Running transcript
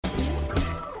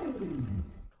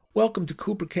Welcome to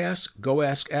Coopercast Go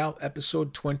Ask Al,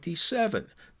 episode 27.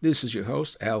 This is your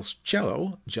host, Al's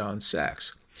cello, John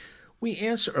Sachs. We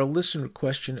answer a listener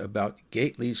question about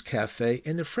Gately's Cafe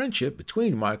and the friendship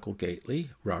between Michael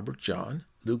Gately, Robert John,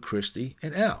 Lou Christie,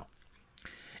 and Al,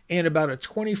 and about a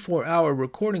 24-hour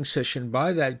recording session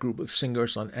by that group of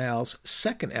singers on Al's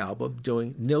second album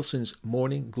doing Nilsson's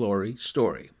Morning Glory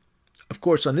story. Of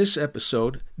course, on this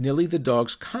episode, Nilly the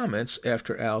dog's comments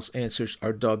after Al's answers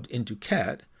are dubbed into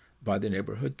cat by the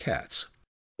Neighborhood Cats.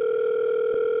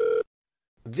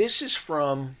 This is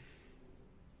from...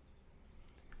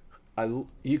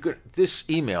 this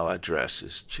email address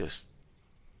is just...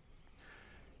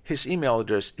 His email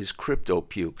address is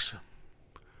CryptoPukes.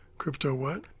 Crypto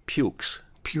what? Pukes.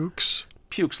 Pukes?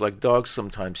 Pukes, like dogs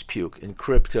sometimes puke, and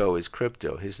crypto is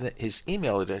crypto. His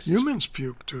email address is... Humans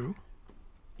puke, too.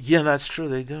 Yeah, that's true,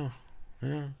 they do.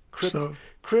 Yeah.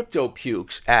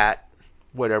 CryptoPukes at...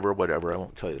 whatever, I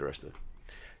won't tell you the rest of it.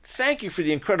 Thank you for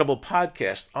the incredible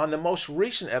podcast. On the most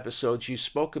recent episodes, you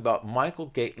spoke about Michael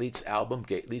Gately's album,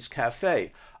 Gately's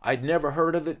Cafe. I'd never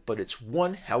heard of it, but it's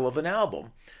one hell of an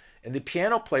album. And the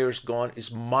piano player's gone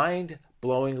is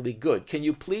mind-blowingly good. Can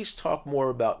you please talk more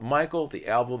about Michael, the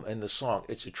album, and the song?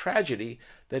 It's a tragedy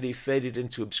that he faded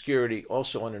into obscurity.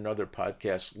 Also on another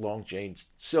podcast, Long Jane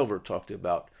Silver talked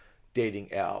about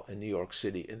dating Al in New York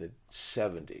City in the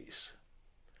 70s.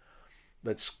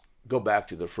 Let's go back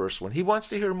to the first one. He wants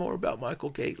to hear more about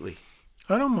Michael Gately.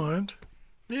 I don't mind.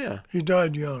 Yeah. He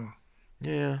died young.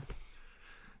 Yeah.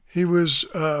 He was,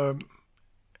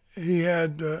 he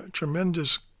had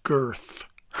tremendous girth.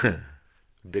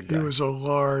 Big guy. He was a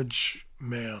large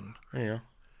man. Yeah.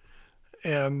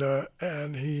 And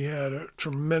he had a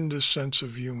tremendous sense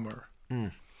of humor.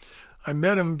 Mm. I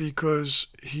met him because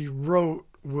he wrote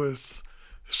with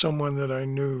someone that I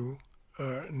knew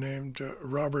named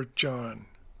Robert John,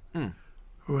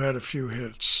 who had a few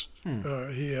hits.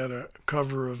 He had a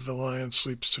cover of The Lion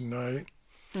Sleeps Tonight,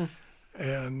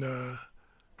 and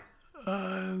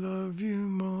I love you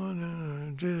more than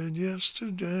I did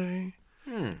yesterday,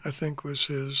 I think was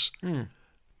his.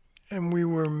 And we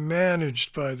were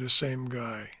managed by the same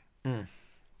guy.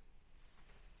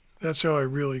 That's how I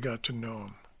really got to know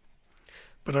him.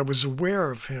 But I was aware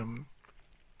of him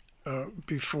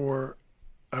before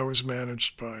I was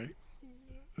managed by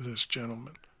this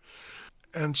gentleman.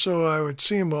 And so I would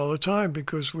see him all the time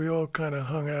because we all kind of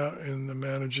hung out in the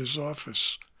manager's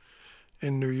office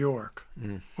in New York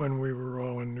when we were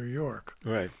all in New York.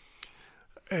 Right.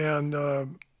 And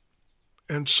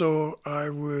so I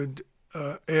would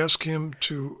ask him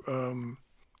to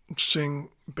sing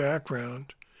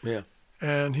background. Yeah.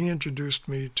 And he introduced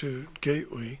me to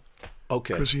Gately.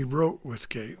 Okay. Because he wrote with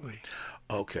Gately.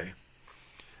 Okay.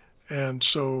 And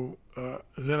so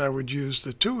then I would use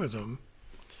the two of them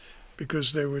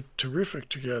because they were terrific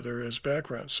together as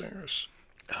background singers.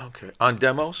 Okay. On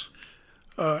demos?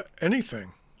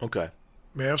 Anything. Okay.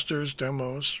 Masters,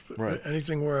 demos, right.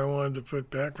 Anything where I wanted to put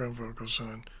background vocals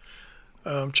on.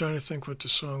 I'm trying to think what the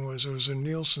song was. It was a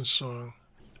Nilsson song.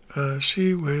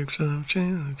 She wakes up.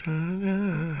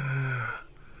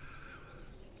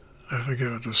 I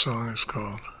forget what the song is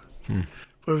called. But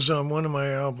it was on one of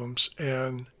my albums,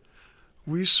 and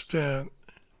we spent,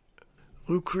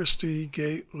 Lou Christie,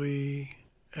 Gately,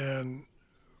 and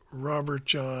Robert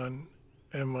John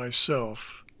and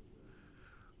myself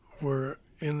were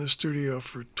in the studio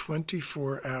for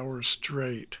 24 hours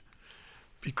straight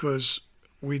because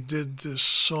we did this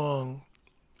song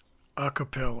a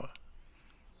cappella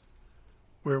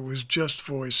where it was just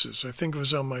voices. I think it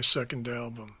was on my second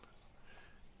album,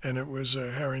 and it was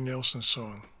a Harry Nilsson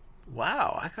song.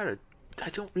 Wow, I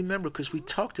don't remember because we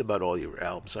talked about all your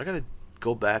albums. I got to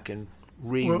go back and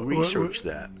research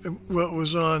that. Well, it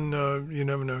was on You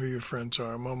Never Know Who Your Friends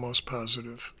Are. I'm almost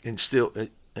positive. And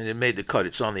it made the cut.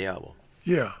 It's on the album.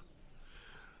 Yeah.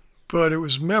 But it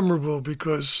was memorable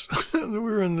because we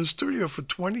were in the studio for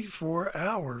 24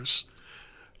 hours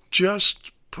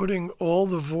just putting all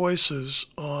the voices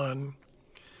on.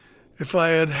 If I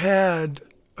had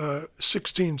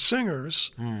 16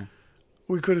 singers,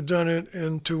 we could have done it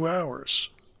in 2 hours.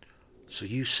 So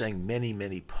you sang many,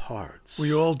 many parts.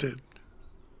 We all did.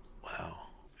 Wow.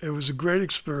 It was a great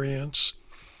experience,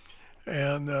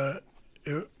 and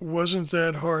it wasn't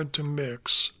that hard to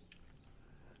mix.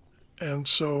 And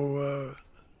so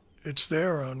it's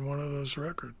there on one of those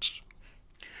records.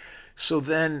 So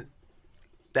then,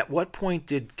 at what point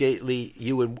did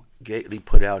you and Gately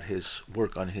put out his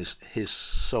work on his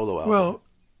solo album?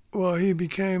 Well, he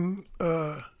became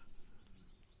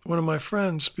one of my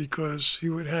friends because he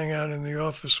would hang out in the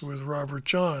office with Robert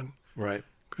John. Right.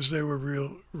 because they were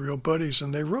real buddies,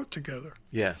 and they wrote together.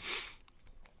 Yeah.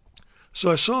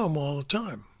 So I saw them all the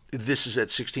time. This is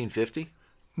at 1650?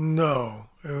 No,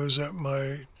 it was at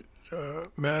my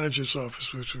manager's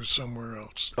office, which was somewhere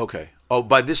else. Okay. Oh,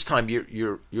 by this time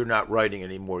you're not writing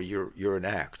anymore. You're an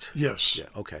act. Yes. Yeah.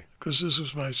 Okay. Because this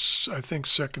was my, I think,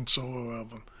 second solo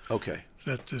album. Okay.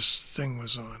 That this thing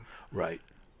was on. Right.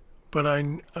 But I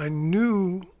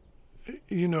knew,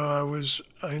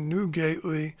 I knew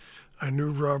Gately, I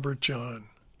knew Robert John,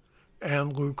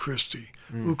 and Lou Christie.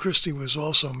 Lou Christie was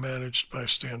also managed by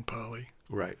Stan Polly.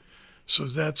 Right. So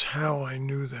that's how I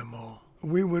knew them all.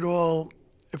 We would all,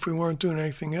 if we weren't doing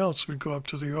anything else, we'd go up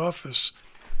to the office.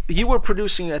 You were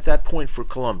producing at that point for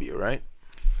Columbia, right?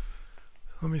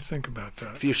 Let me think about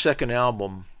that. If your second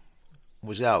album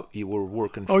was out, you were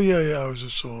working. Oh, yeah, I was a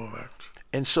solo act.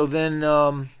 And so then,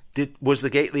 was the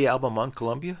Gately album on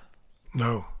Columbia?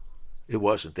 No. It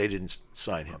wasn't. They didn't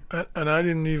sign him. And I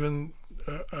didn't even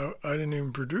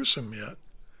produce him yet.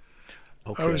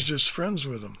 Okay. I was just friends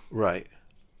with him. Right.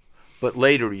 But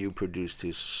later you produced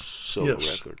his solo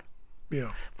record.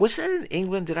 Yeah. Was that in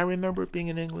England? Did I remember it being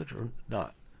in England or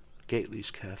not? Gately's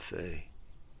Cafe.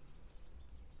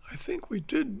 I think we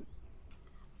did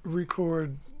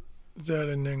record that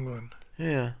in England.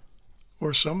 Yeah.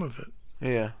 Or some of it.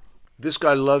 Yeah. This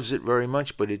guy loves it very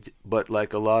much, but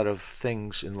like a lot of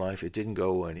things in life, it didn't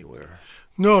go anywhere.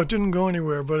 No, it didn't go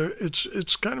anywhere, but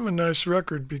it's kind of a nice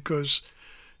record because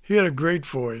he had a great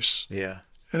voice. Yeah.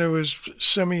 And it was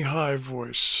semi-high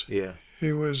voice. Yeah.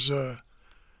 He was,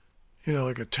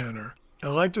 like a tenor. I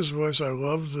liked his voice. I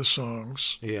loved the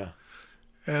songs. Yeah.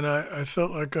 And I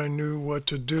felt like I knew what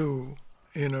to do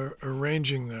in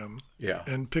arranging them. Yeah.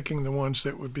 And picking the ones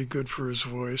that would be good for his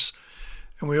voice.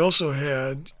 And we also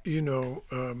had,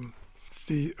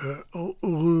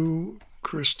 Lou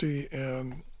Christie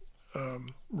and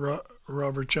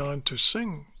Robert John to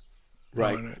sing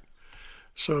on it.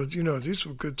 So, these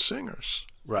were good singers.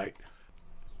 Right.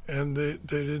 And they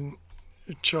didn't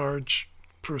charge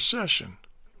per session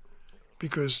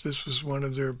because this was one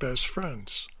of their best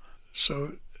friends.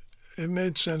 So it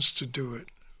made sense to do it.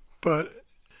 But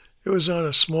it was on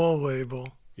a small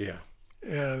label. Yeah.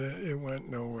 And it went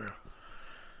nowhere.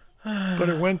 But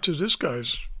it went to this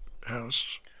guy's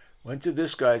house. Went to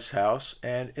this guy's house,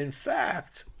 and in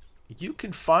fact, you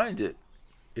can find it,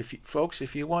 if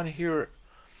you want to hear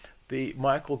the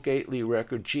Michael Gately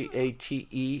record,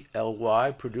 Gately,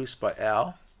 produced by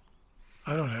Al.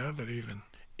 I don't have it even.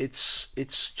 It's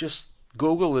just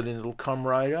Google it and it'll come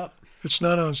right up. It's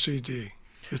not on CD.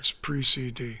 It's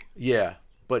pre-CD. Yeah,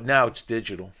 but now it's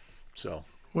digital. So.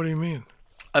 What do you mean?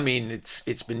 I mean, it's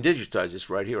been digitized. It's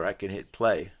right here. I can hit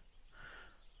play.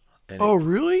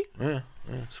 Really? Yeah,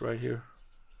 it's right here.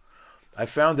 I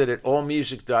found it at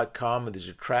allmusic.com, and there's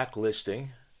a track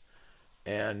listing.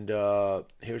 And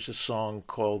here's a song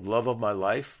called Love of My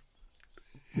Life,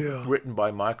 written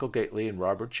by Michael Gately and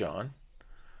Robert John.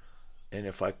 And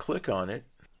if I click on it,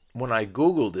 when I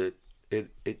Googled it,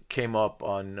 it came up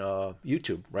on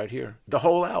YouTube right here. The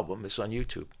whole album is on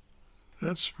YouTube.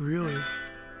 That's really...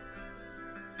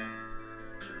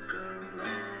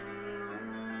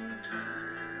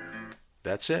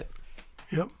 That's it.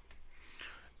 Yep.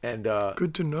 And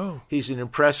good to know. He's an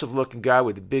impressive-looking guy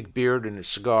with a big beard and a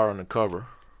cigar on the cover.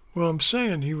 Well, I'm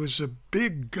saying he was a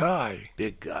big guy.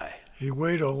 Big guy. He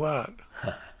weighed a lot.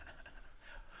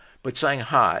 But sang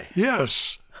high.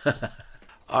 Yes.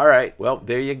 All right. Well,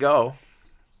 there you go.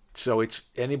 So it's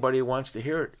anybody who wants to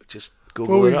hear it, just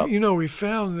Google it up. We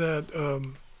found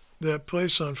that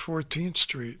place on 14th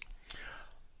Street.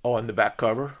 Oh, on the back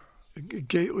cover?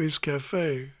 Gately's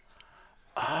Cafe.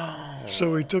 Oh.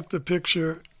 So we took the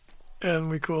picture and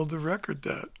we called the record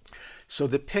that. So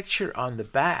the picture on the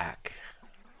back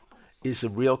is a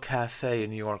real cafe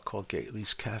in New York called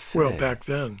Gately's Cafe. Well, back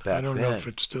then. I don't know if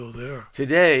it's still there.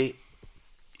 Today,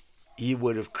 you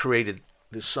would have created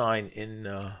the sign in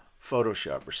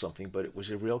Photoshop or something, but it was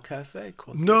a real cafe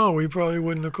called... No, we probably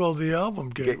wouldn't have called the album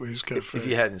Gately's Cafe. If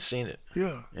you hadn't seen it.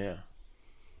 Yeah. Yeah.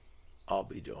 I'll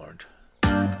be darned.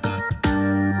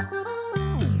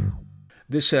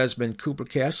 This has been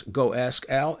Coopercast Go Ask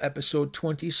Al, episode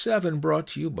 27, brought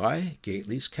to you by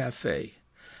Gately's Cafe.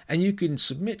 And you can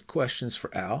submit questions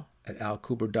for Al at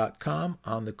alcooper.com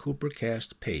on the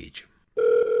Coopercast page.